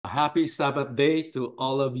happy Sabbath day to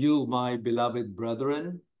all of you, my beloved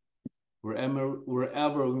brethren,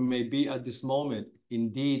 wherever we may be at this moment.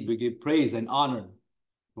 Indeed, we give praise and honor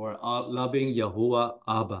to our loving Yahuwah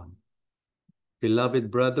Abba.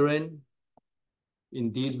 Beloved brethren,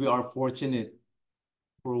 indeed we are fortunate,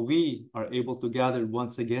 for we are able to gather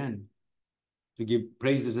once again to give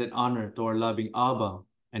praises and honor to our loving Abba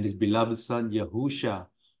and his beloved son Yahusha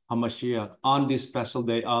HaMashiach on this special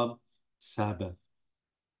day of Sabbath.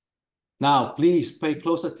 Now, please pay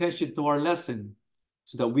close attention to our lesson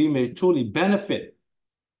so that we may truly benefit,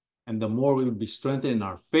 and the more we will be strengthened in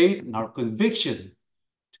our faith and our conviction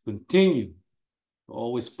to continue to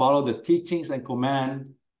always follow the teachings and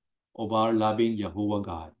command of our loving Yahuwah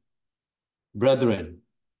God. Brethren,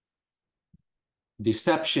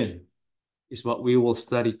 deception is what we will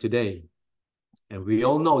study today. And we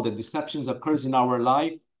all know that deceptions occurs in our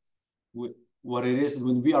life. What it is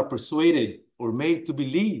when we are persuaded or made to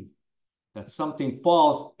believe that something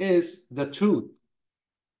false is the truth,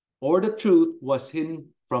 or the truth was hidden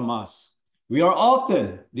from us. We are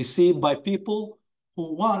often deceived by people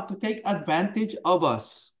who want to take advantage of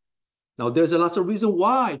us. Now, there's a lot of reasons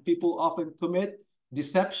why people often commit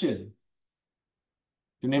deception.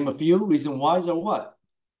 To name a few, reasons why are what?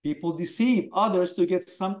 People deceive others to get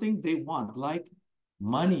something they want, like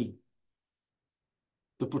money,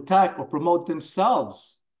 to protect or promote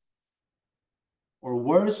themselves, or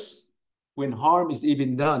worse, when harm is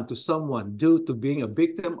even done to someone due to being a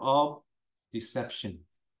victim of deception.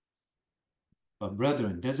 But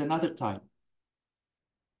brethren, there's another type.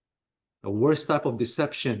 The worst type of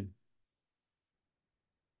deception.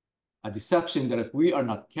 A deception that if we are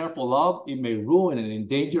not careful of, it may ruin and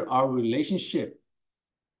endanger our relationship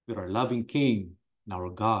with our loving King and our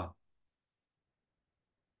God.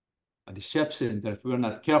 A deception that if we are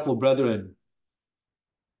not careful, brethren,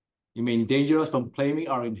 it may endanger us from claiming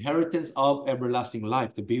our inheritance of everlasting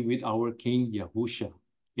life to be with our King Yahusha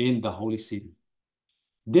in the holy city.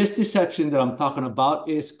 This deception that I'm talking about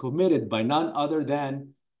is committed by none other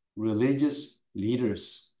than religious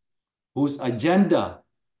leaders whose agenda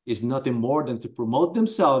is nothing more than to promote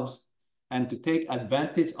themselves and to take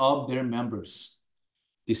advantage of their members,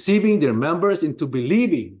 deceiving their members into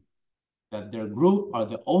believing that their group are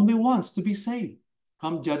the only ones to be saved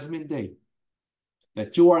come Judgment Day.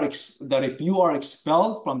 That if you are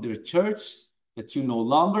expelled from their church, that you no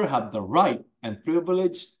longer have the right and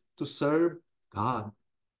privilege to serve God.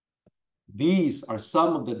 These are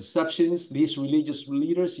some of the deceptions these religious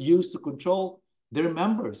leaders use to control their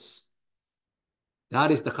members. That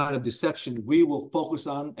is the kind of deception we will focus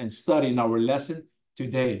on and study in our lesson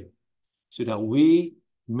today, so that we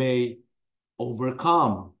may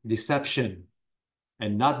overcome deception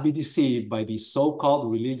and not be deceived by these so-called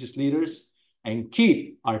religious leaders and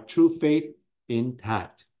keep our true faith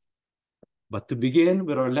intact. But to begin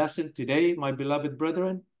with our lesson today, my beloved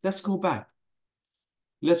brethren, let's go back.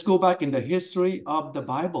 Let's go back in the history of the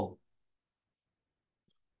Bible.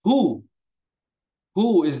 Who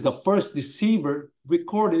is the first deceiver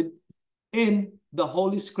recorded in the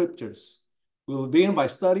Holy Scriptures? We will begin by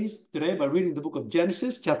studies today by reading the book of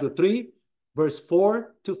Genesis, chapter 3, verse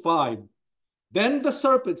 4 to 5. Then the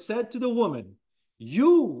serpent said to the woman,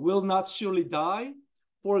 "You will not surely die,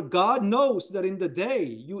 for God knows that in the day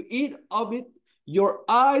you eat of it, your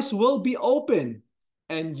eyes will be open,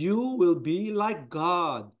 and you will be like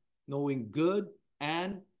God, knowing good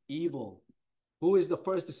and evil." Who is the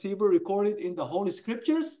first deceiver recorded in the Holy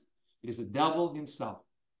Scriptures? It is the devil himself,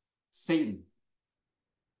 Satan,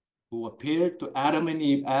 who appeared to Adam and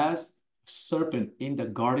Eve as a serpent in the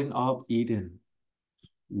Garden of Eden.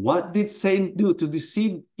 What did Satan do to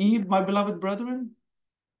deceive Eve, my beloved brethren?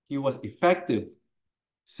 He was effective,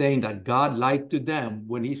 saying that God lied to them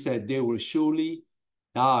when he said they will surely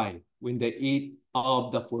die when they eat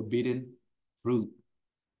of the forbidden fruit.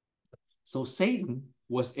 So Satan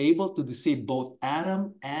was able to deceive both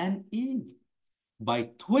Adam and Eve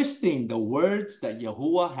by twisting the words that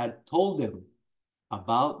Yahuwah had told them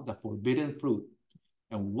about the forbidden fruit.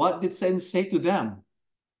 And what did Satan say to them?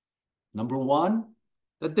 Number one,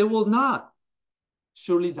 that they will not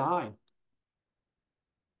surely die.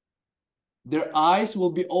 Their eyes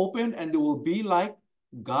will be opened and they will be like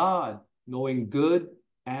God, knowing good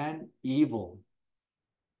and evil.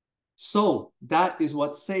 So that is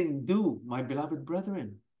what Satan do, my beloved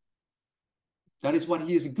brethren. That is what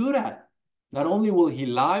he is good at. Not only will he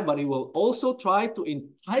lie, but he will also try to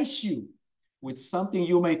entice you with something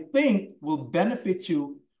you may think will benefit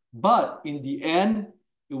you, but in the end,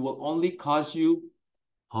 it will only cause you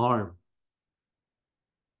harm.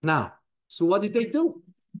 Now, so what did they do?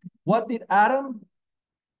 What did Adam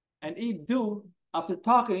and Eve do after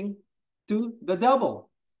talking to the devil.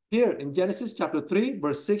 Here in Genesis chapter 3,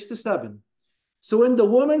 verse 6 to 7. So when the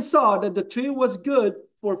woman saw that the tree was good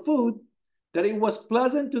for food, that it was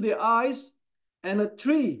pleasant to the eyes, and a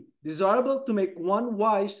tree desirable to make one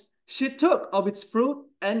wise, she took of its fruit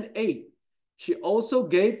and ate. She also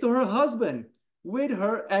gave to her husband with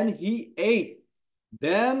her, and he ate.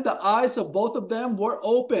 Then the eyes of both of them were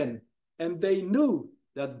open, and they knew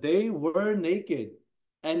that they were naked.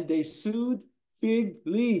 And they sewed fig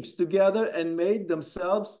leaves together and made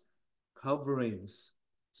themselves coverings.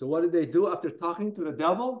 So what did they do after talking to the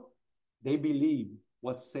devil? They believed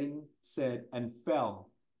what Satan said and fell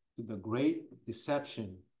to the great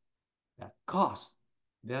deception that caused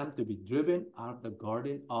them to be driven out of the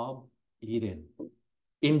Garden of Eden.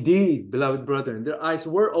 Indeed, beloved brethren, their eyes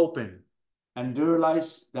were open and they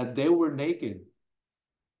realized that they were naked.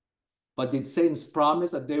 But did Satan's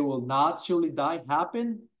promise that they will not surely die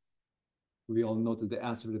happen? We all know the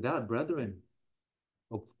answer to that, brethren.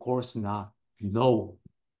 Of course not. No.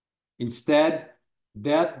 Instead,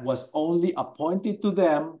 death was only appointed to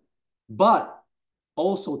them, but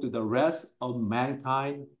also to the rest of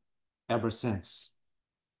mankind ever since.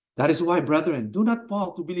 That is why, brethren, do not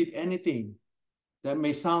fall to believe anything that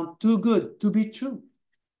may sound too good to be true,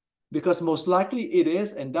 because most likely it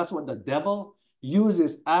is, and that's what the devil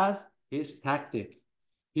uses as his tactic.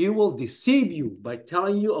 He will deceive you by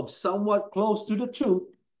telling you of somewhat close to the truth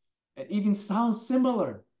and even sounds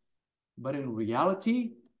similar. But in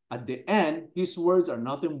reality, at the end, his words are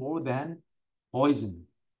nothing more than poison.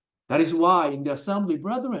 That is why in the assembly,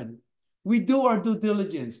 brethren, we do our due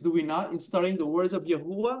diligence, do we not, in studying the words of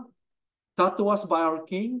Yahuwah taught to us by our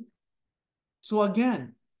King? So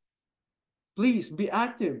again, please be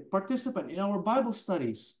active, participant in our Bible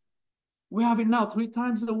studies. We have it now 3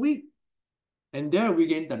 times a week. And there we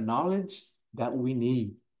gain the knowledge that we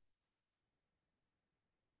need.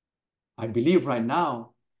 I believe right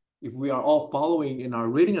now, if we are all following in our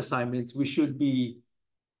reading assignments, we should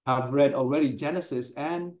have read already Genesis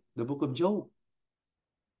and the book of Job.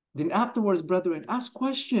 Then afterwards, brethren, ask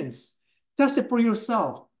questions. Test it for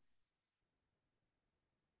yourself.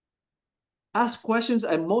 Ask questions,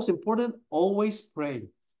 and most important, always pray.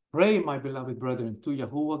 Pray, my beloved brethren, to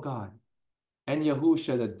Yahuwah God and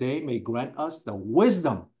Yahusha, that they may grant us the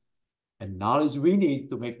wisdom and knowledge we need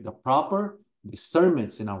to make the proper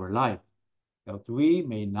discernments in our life, that we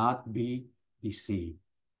may not be deceived.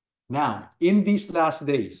 Now, in these last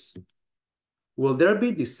days, will there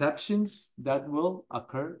be deceptions that will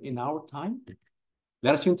occur in our time?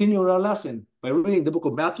 Let us continue our lesson by reading the book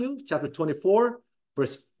of Matthew, chapter 24,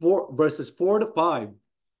 verses 4 to 5.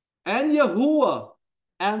 And Yahuwah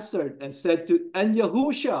answered and said to, and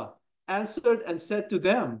Yahusha answered and said to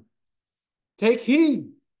them, take heed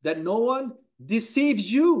that no one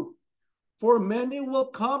deceives you, for many will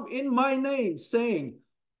come in my name, saying,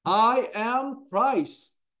 I am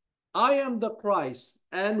Christ, I am the Christ,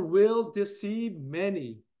 and will deceive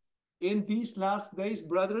many. In these last days,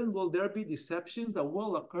 brethren, will there be deceptions that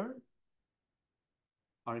will occur?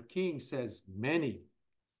 Our King says, many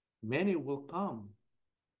will come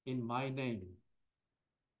in my name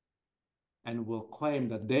and will claim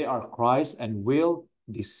that they are Christ and will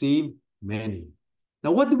deceive many.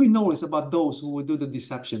 Now, what do we notice about those who will do the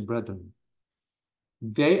deception, brethren?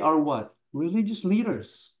 They are what? Religious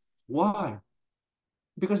leaders. Why?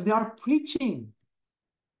 Because they are preaching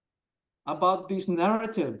about this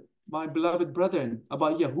narrative, my beloved brethren,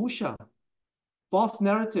 about Yahusha. False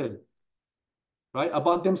narrative, right?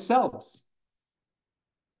 About themselves.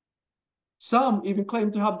 Some even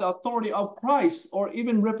claim to have the authority of Christ, or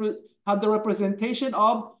even have the representation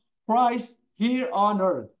of Christ here on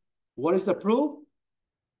earth. What is the proof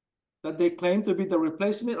that they claim to be the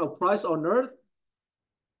replacement of Christ on earth?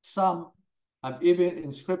 Some have even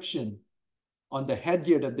inscription on the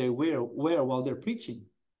headgear that they wear while they're preaching.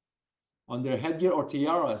 On their headgear or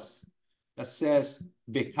tiaras that says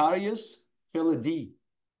Vicarius Filii.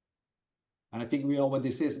 And I think we know what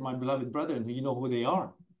this is, my beloved brethren. You know who they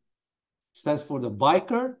are. Stands for the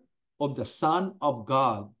Vicar of the Son of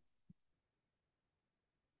God.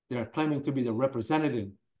 They are claiming to be the representative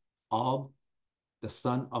of the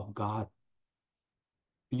Son of God.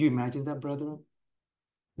 Do you imagine that, brethren?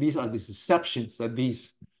 These are the deceptions that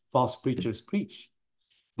these false preachers preach.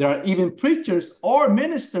 There are even preachers or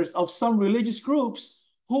ministers of some religious groups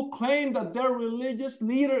who claim that their religious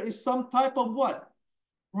leader is some type of what?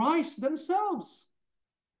 Christ themselves.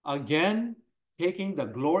 Again, taking the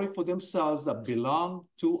glory for themselves that belong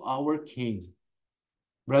to our King.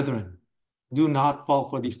 Brethren, do not fall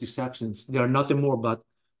for these deceptions. They are nothing more but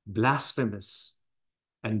blasphemous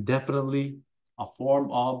and definitely a form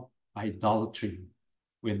of idolatry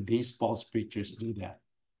when these false preachers do that.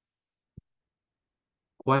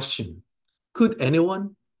 Question: Could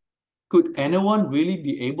anyone really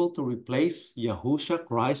be able to replace Yahushua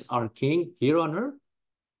Christ, our King, here on earth?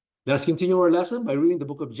 Let us continue our lesson by reading the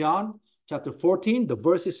book of John, chapter 14, the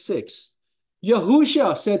verse is 6.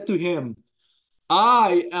 Yahushua said to him,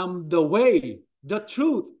 I am the way, the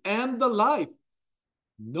truth, and the life.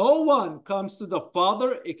 No one comes to the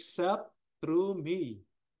Father except through me.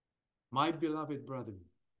 My beloved brethren,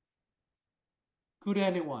 could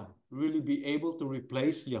anyone really be able to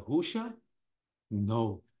replace Yahushua?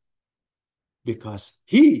 No. Because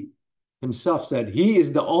he himself said he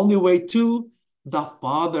is the only way to the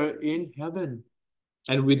Father in heaven.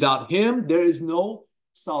 And without him, there is no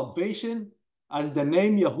salvation, as the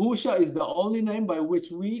name Yahushua is the only name by which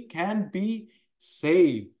we can be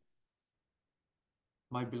saved.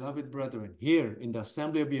 My beloved brethren, here in the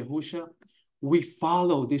assembly of Yahushua, we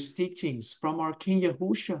follow these teachings from our King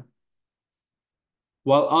Yahushua.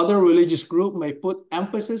 While other religious groups may put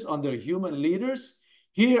emphasis on their human leaders,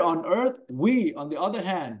 here on earth, we, on the other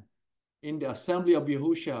hand, in the assembly of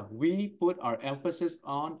Yahushua, we put our emphasis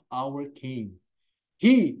on our King.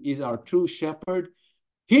 He is our true shepherd.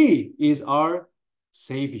 He is our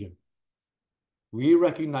Savior. We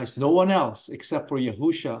recognize no one else except for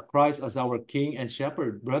Yahushua Christ as our King and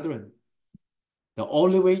Shepherd, brethren. The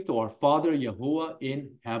only way to our Father Yahuwah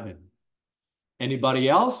in heaven. Anybody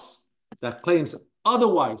else that claims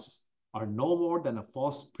otherwise are no more than a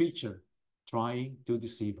false preacher trying to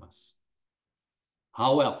deceive us.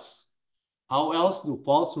 How else? How else do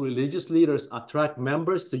false religious leaders attract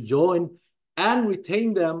members to join and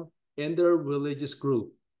retain them in their religious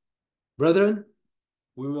group? Brethren,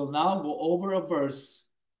 we will now go over a verse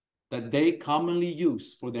that they commonly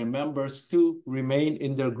use for their members to remain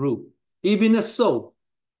in their group. Even as so,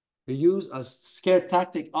 they use a scare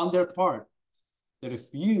tactic on their part that if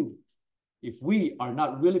we are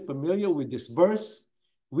not really familiar with this verse,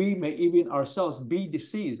 we may even ourselves be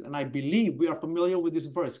deceived. And I believe we are familiar with this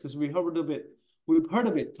verse because we've heard of it. We've heard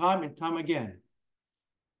of it time and time again.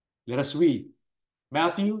 Let us read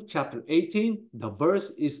Matthew chapter 18. The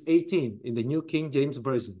verse is 18 in the New King James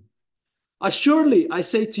Version. Assuredly, I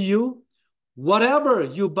say to you, whatever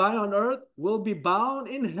you bind on earth will be bound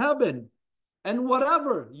in heaven, and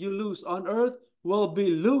whatever you loose on earth will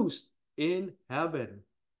be loosed in heaven.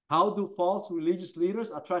 How do false religious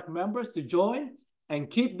leaders attract members to join and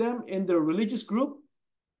keep them in their religious group?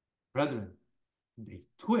 Brethren, they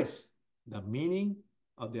twist the meaning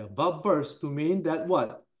of the above verse to mean that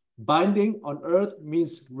what? Binding on earth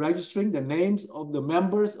means registering the names of the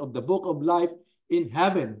members of the book of life in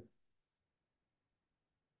heaven.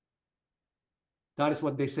 That is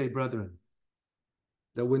what they say, brethren.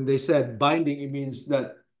 That when they said binding, it means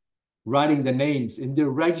that writing the names in their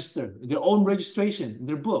register, in their own registration, in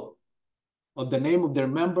their book of the name of their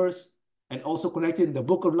members, and also connected in the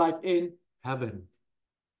book of life in heaven.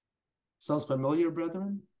 Sounds familiar,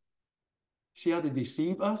 brethren? See how they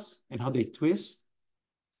deceive us and how they twist?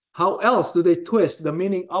 How else do they twist the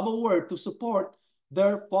meaning of a word to support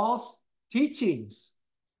their false teachings?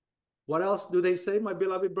 What else do they say, my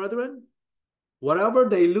beloved brethren? Whatever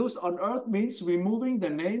they loose on earth means removing the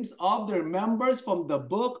names of their members from the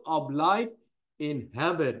book of life in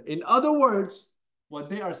heaven. In other words, what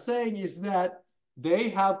they are saying is that they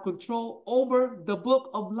have control over the book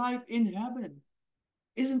of life in heaven.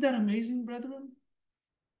 Isn't that amazing, brethren?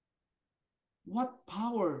 What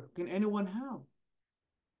power can anyone have?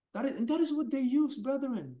 That is what they use,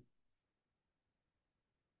 brethren,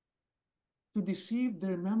 to deceive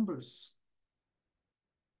their members.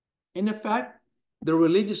 In effect, the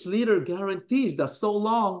religious leader guarantees that as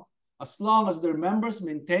long as their members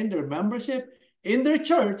maintain their membership in their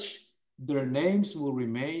church, their names will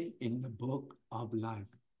remain in the book of life.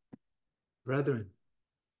 Brethren,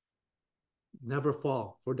 never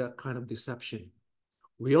fall for that kind of deception.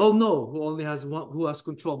 We all know who has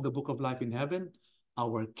control of the book of life in heaven,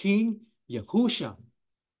 our King Yahushua,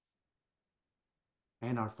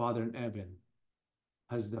 and our Father in heaven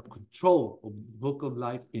has the control of the book of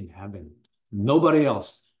life in heaven. Nobody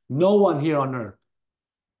else, no one here on earth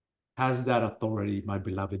has that authority, my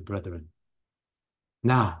beloved brethren.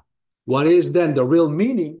 Now, what is then the real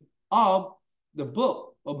meaning of the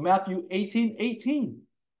book of Matthew 18:18?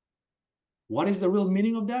 What is the real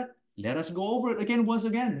meaning of that? Let us go over it again once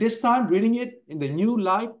again, this time reading it in the New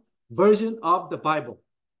Life Version of the Bible.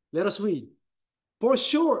 Let us read. For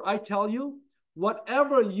sure, I tell you,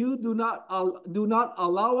 whatever you do not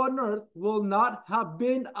allow on earth will not have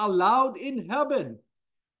been allowed in heaven.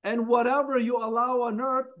 And whatever you allow on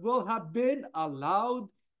earth will have been allowed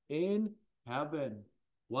in heaven.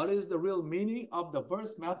 What is the real meaning of the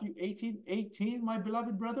verse Matthew 18:18, my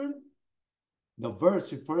beloved brethren? The verse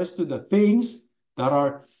refers to the things that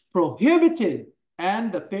are prohibited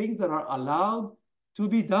and the things that are allowed to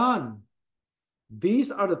be done. These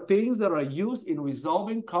are the things that are used in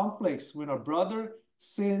resolving conflicts when a brother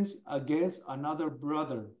sins against another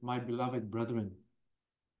brother, my beloved brethren.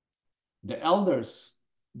 The elders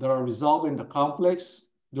that are resolving the conflicts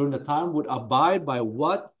during the time would abide by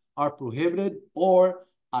what are prohibited or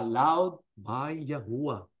allowed by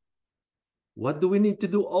Yahuwah. What do we need to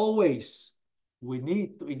do always? We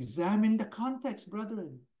need to examine the context,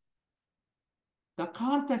 brethren. The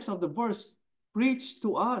context of the verse preached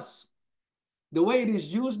to us. The way it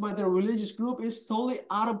is used by the religious group is totally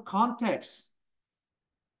out of context,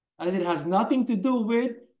 as it has nothing to do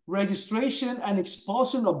with registration and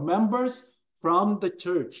expulsion of members from the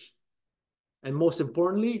church. And most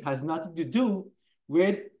importantly, has nothing to do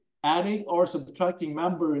with adding or subtracting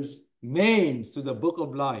members' names to the book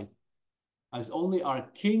of life, as only our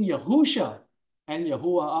King Yahusha and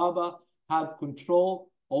Yahuwah Abba have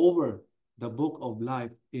control over the book of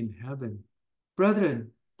life in heaven.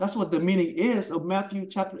 Brethren, that's what the meaning is of Matthew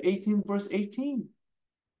chapter 18, verse 18.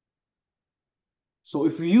 So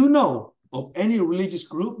if you know of any religious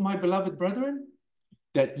group, my beloved brethren,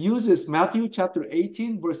 that uses Matthew chapter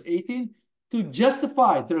 18, verse 18 to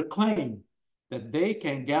justify their claim that they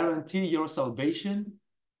can guarantee your salvation,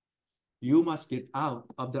 you must get out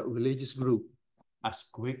of that religious group as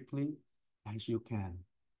quickly as you can.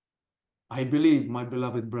 I believe, my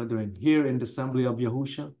beloved brethren, here in the assembly of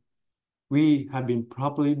Yahusha, we have been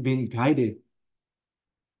properly been guided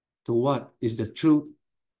to what is the truth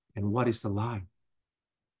and what is the lie.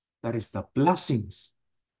 That is the blessings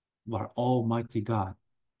of our Almighty God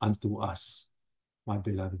unto us, my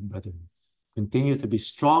beloved brethren. Continue to be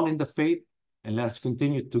strong in the faith, and let's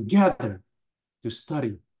continue together to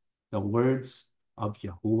study the words of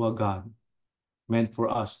Yahuwah God, meant for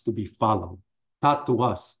us to be followed, taught to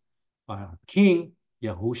us by our King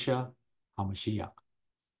Yahusha HaMashiach.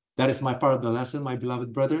 That is my part of the lesson, my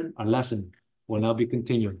beloved brethren. Our lesson will now be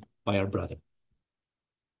continued by our brother.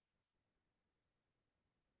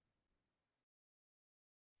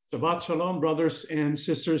 Shabbat Shalom, brothers and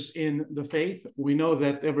sisters in the faith. We know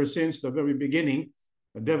that ever since the very beginning,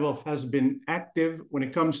 the devil has been active when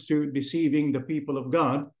it comes to deceiving the people of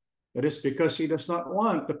God. That is because he does not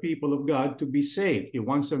want the people of God to be saved. He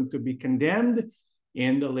wants them to be condemned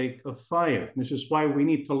in the lake of fire. This is why we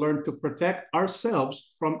need to learn to protect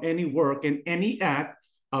ourselves from any work and any act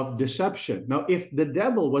of deception. Now, if the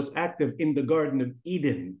devil was active in the Garden of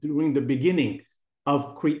Eden during the beginning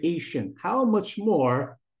of creation, how much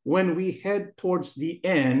more when we head towards the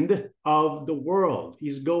end of the world?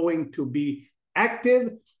 He's going to be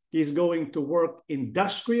active. He's going to work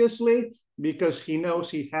industriously because he knows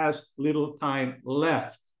he has little time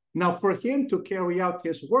left. Now, for him to carry out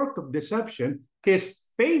his work of deception, his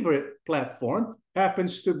favorite platform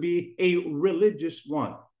happens to be a religious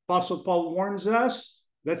one. Apostle Paul warns us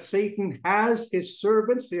that Satan has his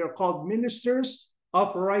servants. They are called ministers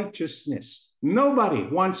of righteousness. Nobody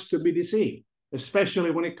wants to be deceived,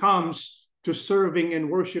 especially when it comes to serving and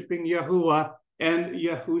worshiping Yahuwah and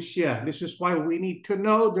Yahushua. This is why we need to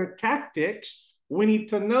know their tactics. We need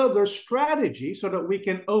to know their strategy so that we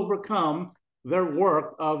can overcome their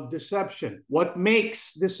work of deception. What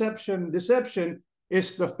makes deception deception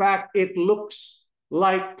is the fact it looks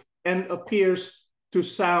like and appears to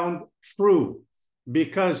sound true,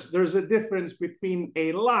 because there's a difference between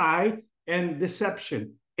a lie and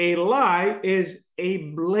deception. A lie is a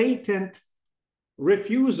blatant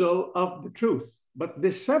refusal of the truth, but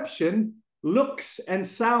deception looks and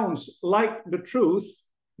sounds like the truth.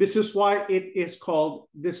 This is why it is called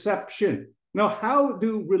deception. Now, how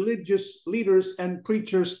do religious leaders and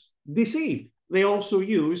preachers deceive? They also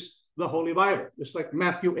use the Holy Bible, just like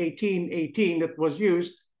Matthew 18:18 that was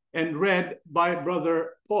used and read by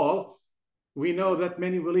Brother Paul. We know that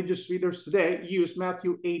many religious leaders today use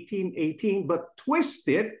Matthew 18:18, but twist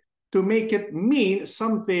it to make it mean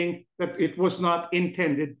something that it was not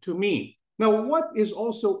intended to mean. Now, what is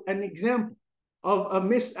also an example of a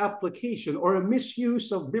misapplication or a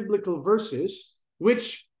misuse of biblical verses,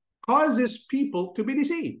 which causes people to be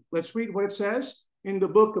deceived? Let's read what it says in the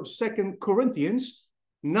book of 2 Corinthians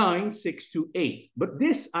 9:6-8. But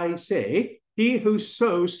this I say, he who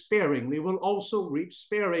sows sparingly will also reap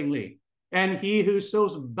sparingly, and he who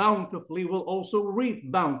sows bountifully will also reap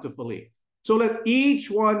bountifully. So let each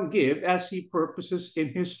one give as he purposes in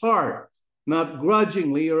his heart, not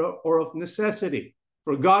grudgingly or of necessity.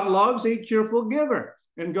 For God loves a cheerful giver,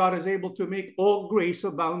 and God is able to make all grace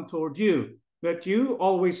abound toward you, that you,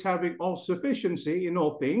 always having all sufficiency in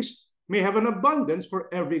all things, may have an abundance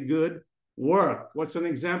for every good work. What's an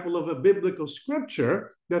example of a biblical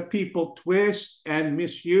scripture that people twist and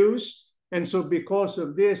misuse? And so because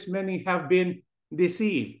of this, many have been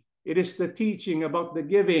deceived. It is the teaching about the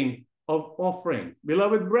giving of offering.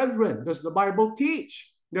 Beloved brethren, does the Bible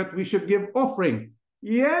teach that we should give offering?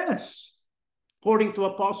 Yes. According to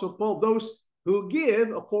Apostle Paul, those who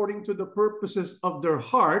give according to the purposes of their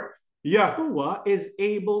heart, Yahuwah is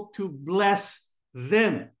able to bless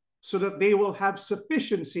them so that they will have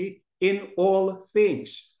sufficiency in all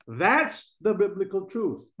things. That's the biblical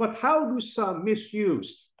truth. But how do some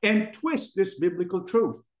misuse and twist this biblical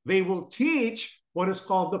truth? They will teach what is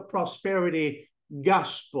called the prosperity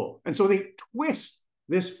gospel. And so they twist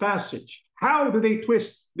this passage. How do they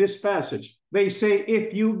twist this passage? They say,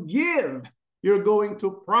 if you give, you're going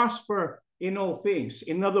to prosper in all things.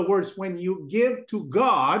 In other words, when you give to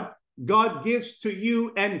God, God gives to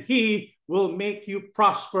you and he will make you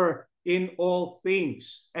prosper in all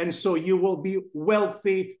things. And so you will be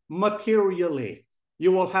wealthy materially.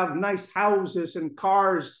 You will have nice houses and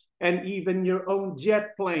cars and even your own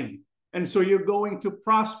jet plane. And so you're going to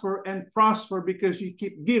prosper and prosper because you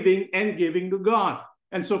keep giving and giving to God.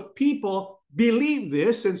 And so people believe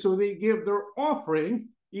this, and so they give their offering,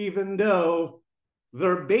 even though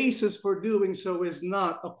their basis for doing so is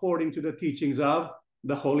not according to the teachings of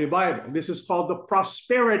the Holy Bible. This is called the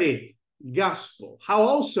prosperity gospel. How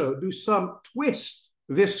also do some twist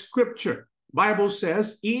this scripture? Bible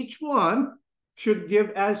says each one should give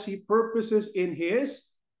as he purposes in his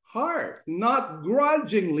heart, not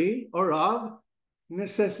grudgingly or of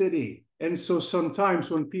necessity. And so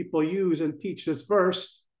sometimes when people use and teach this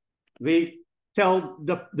verse, they tell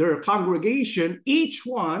their congregation each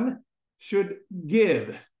one should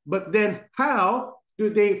give. But then how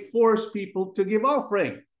do they force people to give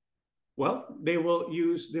offering? Well, they will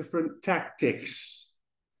use different tactics.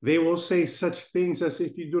 They will say such things as,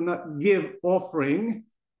 if you do not give offering,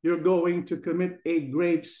 you're going to commit a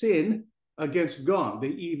grave sin against God. They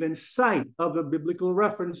even cite other biblical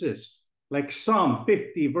references, like Psalm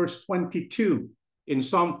 50, verse 22. In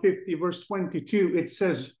Psalm 50, verse 22, it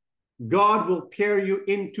says, God will tear you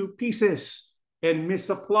into pieces, and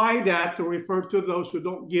misapply that to refer to those who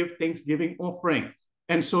don't give thanksgiving offering.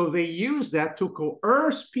 And so they use that to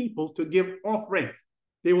coerce people to give offering.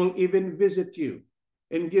 They will even visit you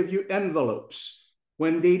and give you envelopes.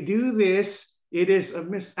 When they do this, it is a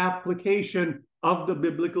misapplication of the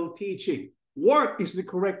biblical teaching. What is the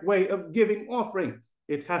correct way of giving offering?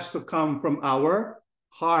 It has to come from our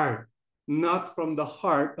heart, not from the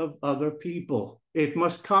heart of other people. It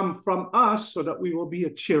must come from us so that we will be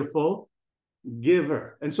a cheerful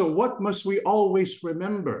giver. And so what must we always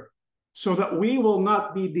remember so that we will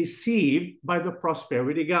not be deceived by the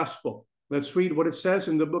prosperity gospel? Let's read what it says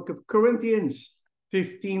in the book of Corinthians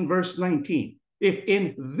 15, verse 19. If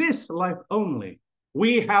in this life only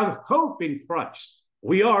we have hope in Christ,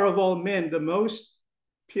 we are of all men the most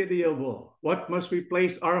pitiable. What must we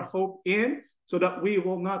place our hope in so that we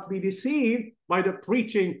will not be deceived by the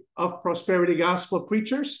preaching of prosperity gospel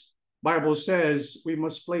preachers? Bible says we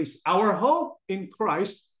must place our hope in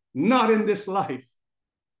Christ, not in this life,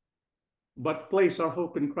 but place our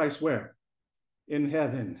hope in Christ where? In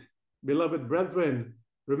heaven. Beloved brethren,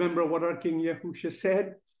 remember what our King Yahushua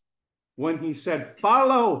said when he said,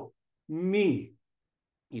 follow me.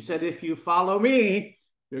 He said, if you follow me,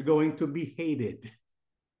 you're going to be hated.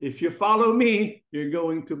 If you follow me, you're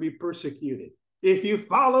going to be persecuted. If you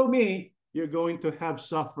follow me, you're going to have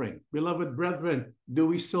suffering. Beloved brethren, do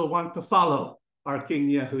we still want to follow our King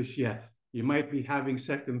Yahushua? You might be having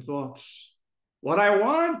second thoughts. What I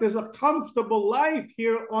want is a comfortable life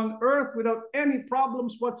here on earth without any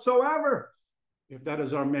problems whatsoever. If that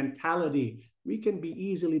is our mentality, we can be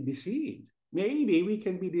easily deceived. Maybe we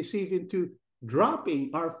can be deceived into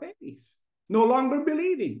dropping our faith, no longer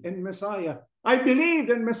believing in Messiah. I believed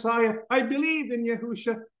in Messiah. I believed in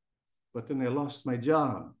Yahushua. But then I lost my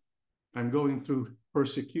job. I'm going through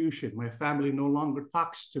persecution. My family no longer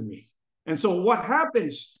talks to me. And so what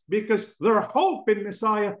happens? Because their hope in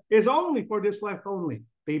Messiah is only for this life only.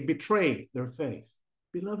 They betray their faith.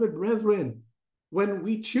 Beloved brethren, when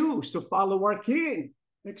we choose to follow our King,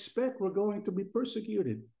 expect we're going to be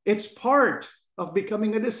persecuted. It's part of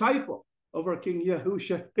becoming a disciple of our King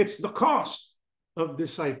Yahushua. It's the cost of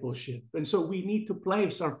discipleship. And so we need to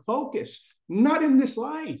place our focus not in this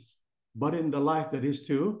life, but in the life that is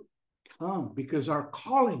to come, because our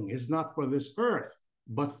calling is not for this earth,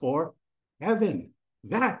 but for heaven.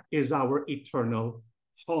 That is our eternal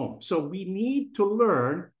home. So we need to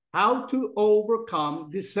learn how to overcome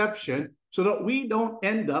deception so that we don't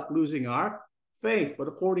end up losing our faith, but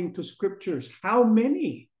according to scriptures. How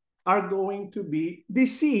many are going to be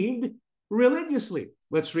deceived religiously?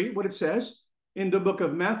 Let's read what it says in the book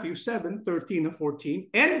of Matthew 7:13 and 14.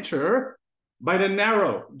 Enter by the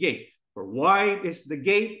narrow gate, for wide is the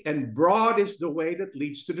gate and broad is the way that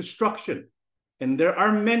leads to destruction. And there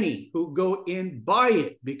are many who go in by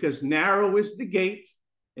it, because narrow is the gate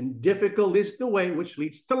and difficult is the way which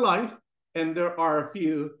leads to life, and there are a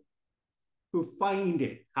few who find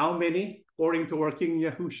it. How many, according to our King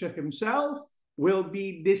Yahushua himself, will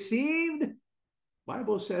be deceived?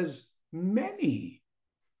 Bible says many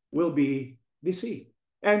will be deceived.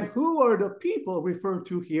 And who are the people referred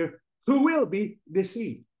to here who will be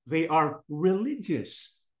deceived? They are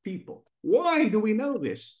religious people. Why do we know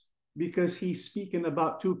this? Because he's speaking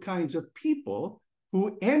about two kinds of people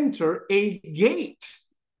who enter a gate.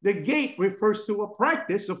 The gate refers to a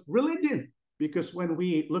practice of religion, because when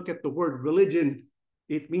we look at the word religion,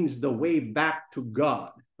 it means the way back to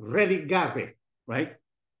God. Religare, right,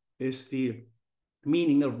 is the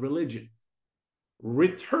meaning of religion.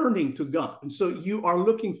 Returning to God. And so you are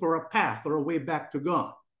looking for a path or a way back to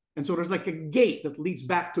God. And so there's like a gate that leads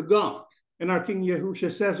back to God. And our King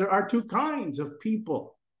Yahushua says there are two kinds of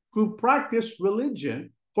people who practice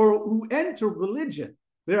religion or who enter religion.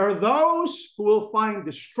 There are those who will find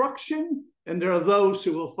destruction, and there are those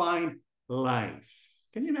who will find life.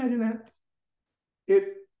 Can you imagine that?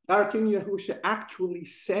 Our King Yahushua actually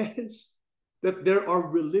says that there are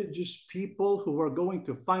religious people who are going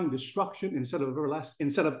to find destruction instead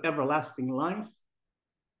of everlasting life.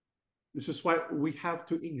 This is why we have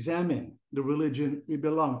to examine the religion we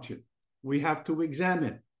belong to. We have to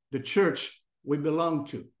examine the church we belong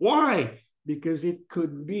to. Why? Because it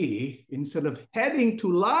could be, instead of heading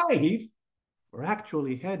to life, we're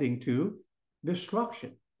actually heading to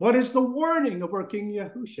destruction. What is the warning of our King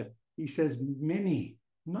Yahushua? He says many,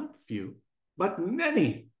 not few, but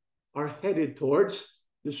many are headed towards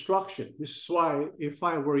destruction. This is why, if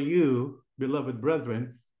I were you, beloved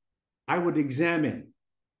brethren, I would examine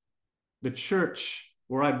the church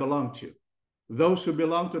where I belong to. Those who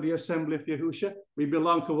belong to the Assembly of Yahushua, we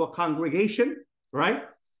belong to a congregation, right?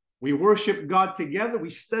 We worship God together. We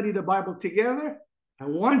study the Bible together. I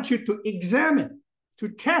want you to examine, to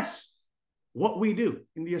test what we do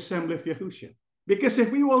in the Assembly of Yahushua. Because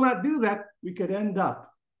if we will not do that, we could end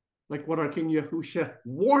up like what our King Yahushua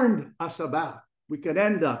warned us about. We could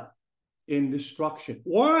end up in destruction.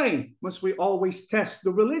 Why must we always test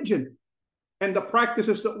the religion and the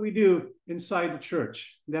practices that we do inside the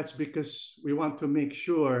church? That's because we want to make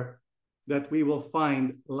sure that we will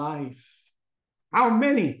find life. How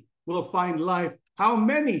many will find life? How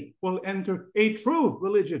many will enter a true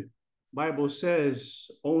religion? Bible says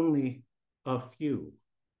only a few,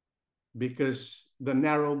 because the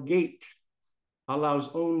narrow gate allows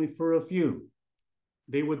only for a few.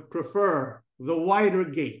 They would prefer the wider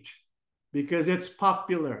gate because it's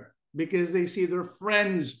popular, because they see their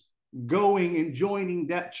friends going and joining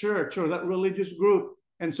that church or that religious group,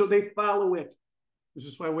 and so they follow it. This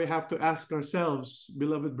is why we have to ask ourselves,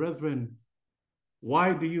 beloved brethren,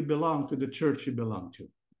 why do you belong to the church you belong to?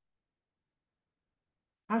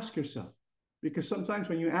 Ask yourself, because sometimes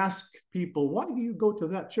when you ask people, why do you go to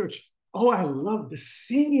that church? Oh, I love the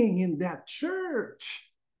singing in that church.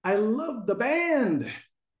 I love the band.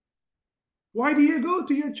 Why do you go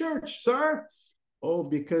to your church, sir? Oh,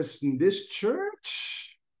 because in this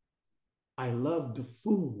church, I love the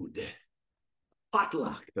food,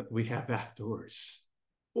 potluck that we have afterwards.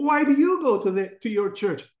 Why do you go to your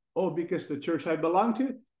church? Oh, because the church I belong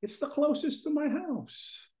to, it's the closest to my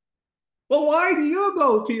house. Well, why do you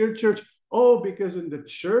go to your church? Oh, because in the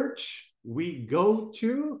church we go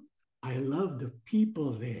to, I love the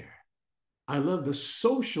people there. I love the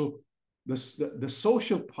social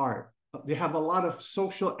part. They have a lot of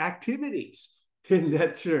social activities in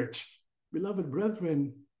that church. Beloved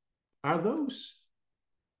brethren, are those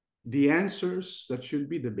the answers that should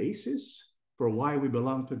be the basis for why we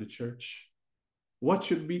belong to the church? What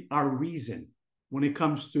should be our reason when it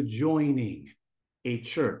comes to joining a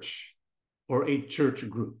church or a church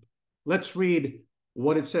group? Let's read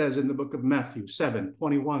what it says in the book of Matthew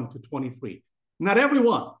 7:21-23. Not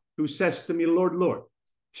everyone who says to me, Lord, Lord,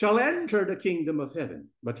 shall enter the kingdom of heaven,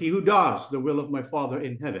 but he who does the will of my Father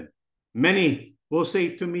in heaven. Many will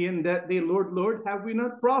say to me in that day, Lord, Lord, have we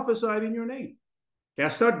not prophesied in your name,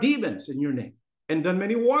 cast out demons in your name, and done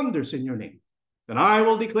many wonders in your name? Then I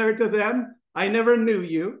will declare to them, I never knew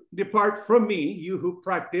you. Depart from me, you who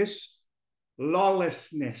practice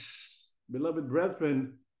lawlessness. Beloved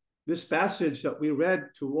brethren, this passage that we read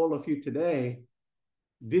to all of you today,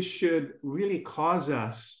 this should really cause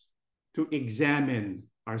us to examine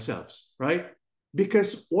ourselves, right?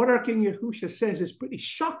 because what our King Yahushua says is pretty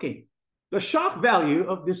shocking. The shock value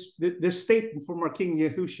of this statement from our King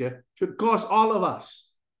Yahushua should cause all of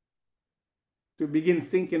us to begin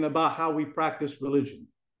thinking about how we practice religion.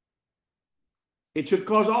 It should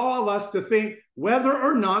cause all of us to think whether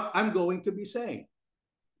or not I'm going to be saved.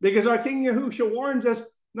 Because our King Yahushua warns us,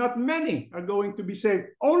 not many are going to be saved,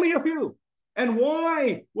 only a few. And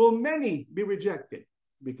why will many be rejected?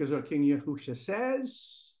 Because our King Yahushua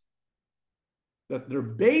says that their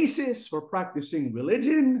basis for practicing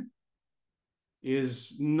religion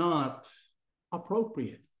is not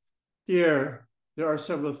appropriate. Here, there are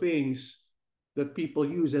several things that people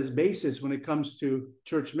use as basis when it comes to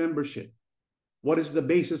church membership. What is the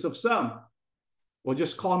basis of some? Well,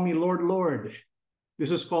 just call me Lord, Lord. This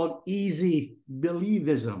is called easy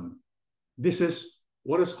believism. This is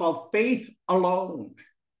what is called faith alone.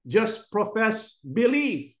 Just profess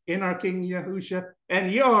belief in our King Yahushua,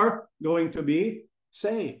 and you're going to be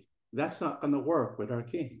saved. That's not going to work with our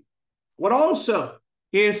King. What also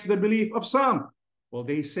is the belief of some? Well,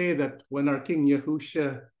 they say that when our King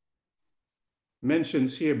Yahushua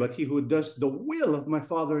mentions here, but he who does the will of my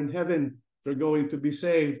Father in heaven, they're going to be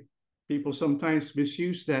saved. People sometimes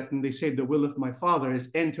misuse that, and they say the will of my Father is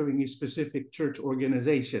entering a specific church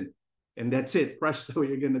organization. And that's it. Presto,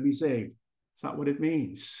 you're going to be saved. It's not what it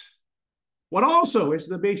means. What also is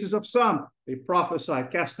the basis of some? They prophesy,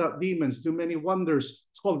 cast out demons, do many wonders.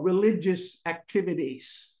 It's called religious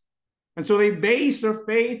activities. And so they base their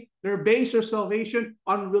faith, they base their salvation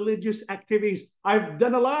on religious activities. I've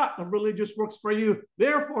done a lot of religious works for you,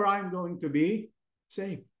 therefore I'm going to be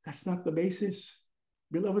saved. That's not the basis.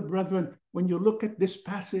 Beloved brethren, when you look at this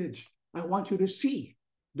passage, I want you to see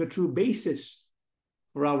the true basis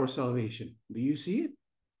for our salvation. Do you see it?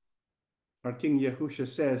 Our King Yahushua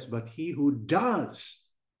says, but he who does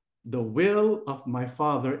the will of my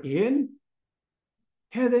Father in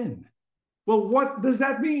heaven. Well, what does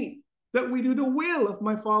that mean? That we do the will of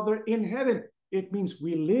my Father in heaven. It means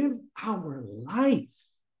we live our life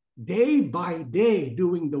day by day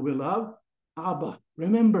doing the will of Abba.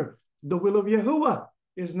 Remember, the will of Yahuwah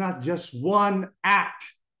is not just one act.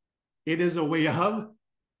 It is a way of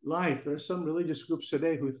life. There are some religious groups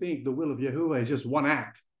today who think the will of Yahuwah is just one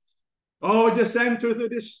act. Oh, just enter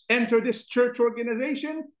this church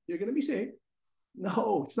organization, you're going to be saved.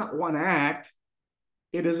 No, it's not one act.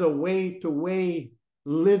 It is a way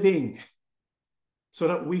living so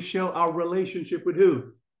that we show our relationship with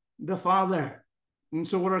who? The Father. And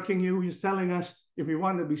so what our King Yahuwah is telling us, if we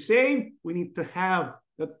want to be saved, we need to have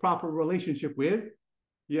that proper relationship with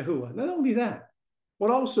Yahuwah. Not only that,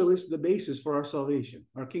 what also is the basis for our salvation?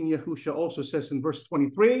 Our King Yahushua also says in verse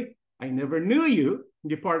 23, I never knew you.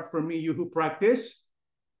 Depart from me, you who practice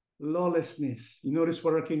lawlessness. You notice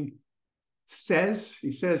what our King says?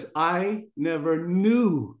 He says, I never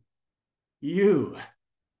knew you.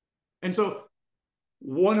 And so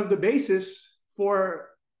one of the bases for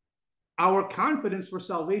our confidence for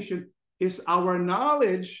salvation is our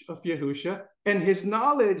knowledge of Yahushua and his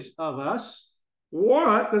knowledge of us.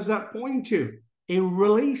 What does that point to? A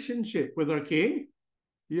relationship with our King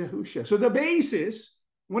Yahushua. So the basis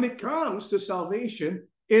when it comes to salvation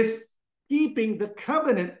is keeping the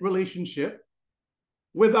covenant relationship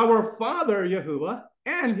with our Father Yahuwah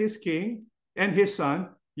and his King and his Son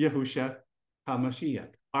Yahushua HaMashiach.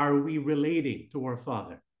 Are we relating to our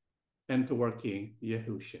Father and to our King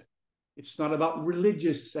Yahushua? It's not about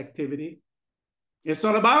religious activity. It's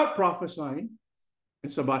not about prophesying.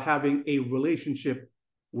 It's about having a relationship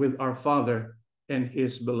with our Father and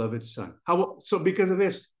his beloved Son. So because of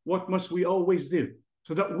this, what must we always do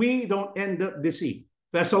so that we don't end up deceived?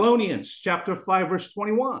 Thessalonians chapter 5, verse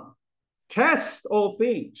 21. Test all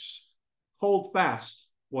things. Hold fast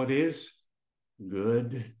what is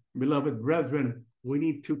good. Beloved brethren, we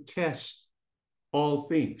need to test all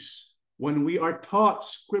things. When we are taught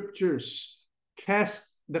scriptures, test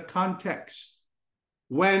the context.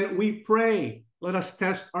 When we pray, let us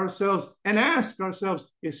test ourselves and ask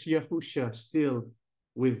ourselves, is Yahushua still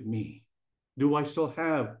with me? Do I still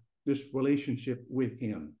have this relationship with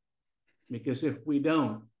him? Because if we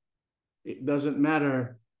don't, it doesn't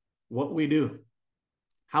matter what we do.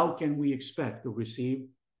 How can we expect to receive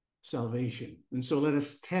salvation? And so let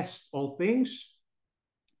us test all things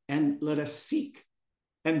and let us seek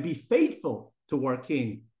and be faithful to our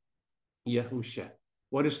King Yahushua.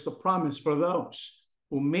 What is the promise for those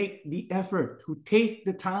who make the effort, who take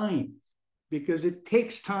the time? Because it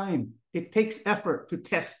takes time, it takes effort to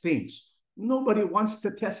test things. Nobody wants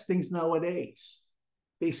to test things nowadays.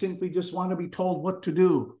 They simply just want to be told what to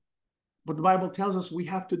do. But the Bible tells us we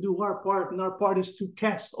have to do our part, and our part is to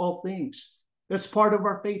test all things. That's part of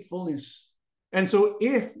our faithfulness. And so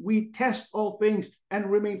if we test all things and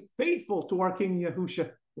remain faithful to our King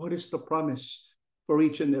Yahushua, what is the promise for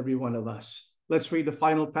each and every one of us? Let's read the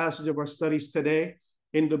final passage of our studies today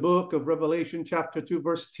in the book of Revelation, chapter 2,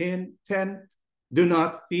 verse 10. Do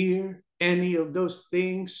not fear any of those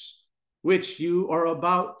things which you are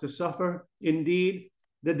about to suffer. Indeed,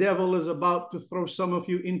 the devil is about to throw some of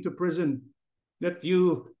you into prison, that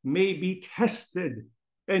you may be tested,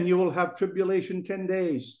 and you will have tribulation 10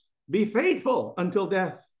 days. Be faithful until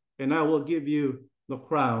death, and I will give you the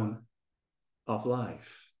crown of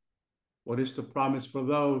life. What is the promise for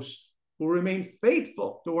those who remain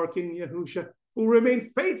faithful to our King Yahushua, who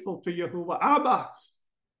remain faithful to Yahuwah Abba?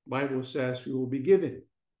 Bible says we will be given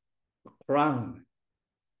the crown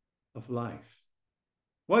of life.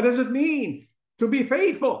 What does it mean to be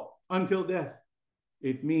faithful until death?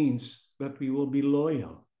 It means that we will be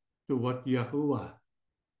loyal to what Yahuwah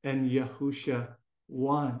and Yahushua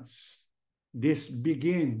wants. This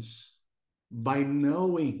begins by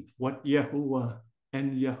knowing what Yahuwah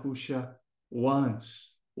and Yahushua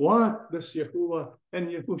wants. What does Yahuwah and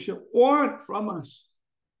Yahushua want from us?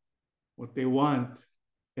 What they want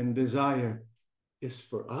and desire is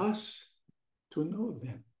for us to know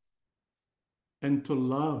them and to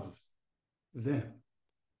love them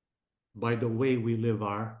by the way we live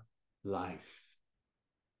our life.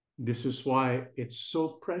 This is why it's so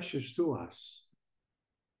precious to us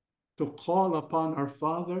to call upon our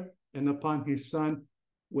Father and upon His Son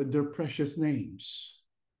with their precious names,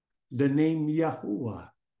 the name Yahuwah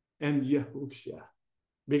and Yahushua.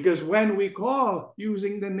 Because when we call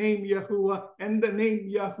using the name Yahuwah and the name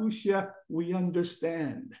Yahushua, we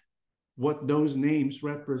understand what those names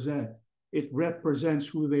represent. It represents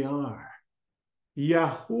who they are.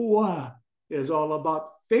 Yahuwah is all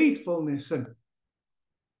about faithfulness and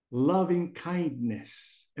loving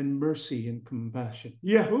kindness and mercy and compassion.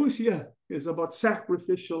 Yahushua is about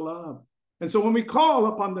sacrificial love. And so when we call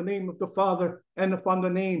upon the name of the Father and upon the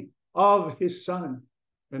name of His Son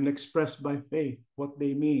and express by faith what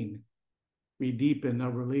they mean, we deepen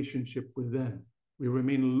our relationship with them. We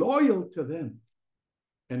remain loyal to them.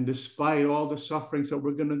 And despite all the sufferings that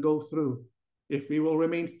we're going to go through, if we will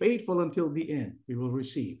remain faithful until the end, we will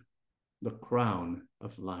receive the crown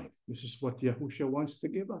of life. This is what Yahushua wants to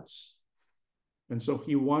give us. And so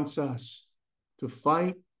He wants us to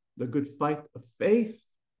fight the good fight of faith,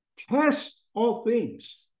 test all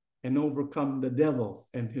things, and overcome the devil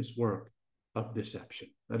and his work of deception.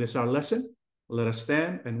 That is our lesson. Let us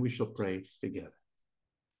stand and we shall pray together.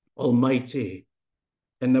 Almighty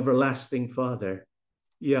and everlasting Father,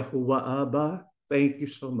 Yahuwah Abba, thank you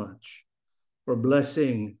so much for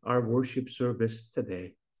blessing our worship service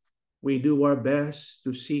today. We do our best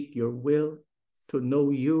to seek your will, to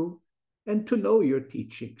know you, and to know your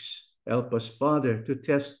teachings. Help us, Father, to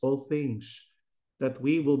test all things, that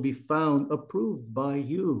we will be found approved by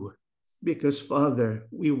you. Because, Father,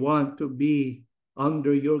 we want to be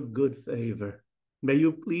under your good favor. May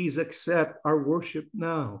you please accept our worship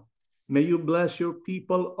now. May you bless your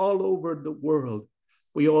people all over the world.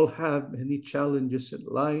 We all have many challenges in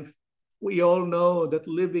life. We all know that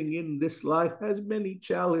living in this life has many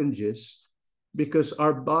challenges because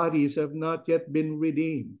our bodies have not yet been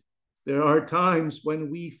redeemed. There are times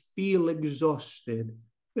when we feel exhausted.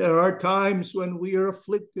 There are times when we are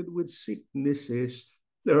afflicted with sicknesses.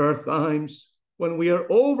 There are times when we are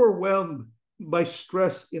overwhelmed by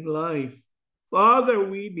stress in life. Father,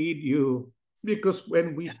 we need you because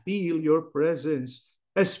when we feel your presence,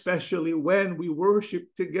 especially when we worship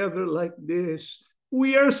together like this,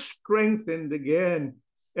 we are strengthened again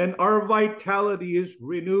and our vitality is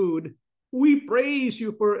renewed. We praise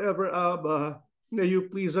you forever, Abba. May you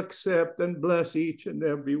please accept and bless each and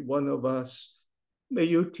every one of us. May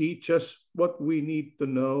you teach us what we need to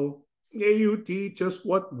know. May you teach us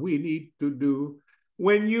what we need to do.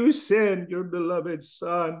 When you send your beloved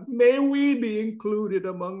Son, may we be included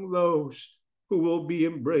among those who will be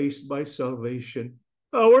embraced by salvation.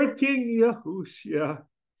 Our King Yahushua,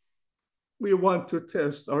 we want to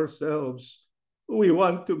test ourselves. We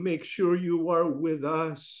want to make sure you are with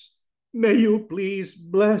us. May you please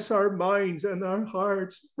bless our minds and our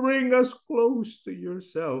hearts. Bring us close to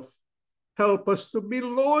yourself. Help us to be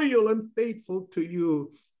loyal and faithful to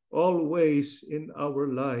you always in our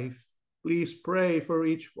life. Please pray for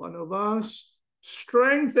each one of us.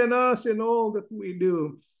 Strengthen us in all that we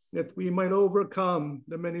do, that we might overcome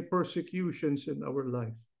the many persecutions in our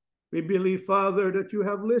life. We believe, Father, that you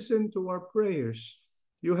have listened to our prayers.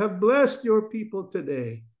 You have blessed your people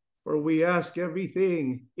today, for we ask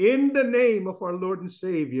everything in the name of our Lord and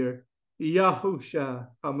Savior, Yahushua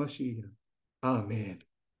HaMashiach. Amen.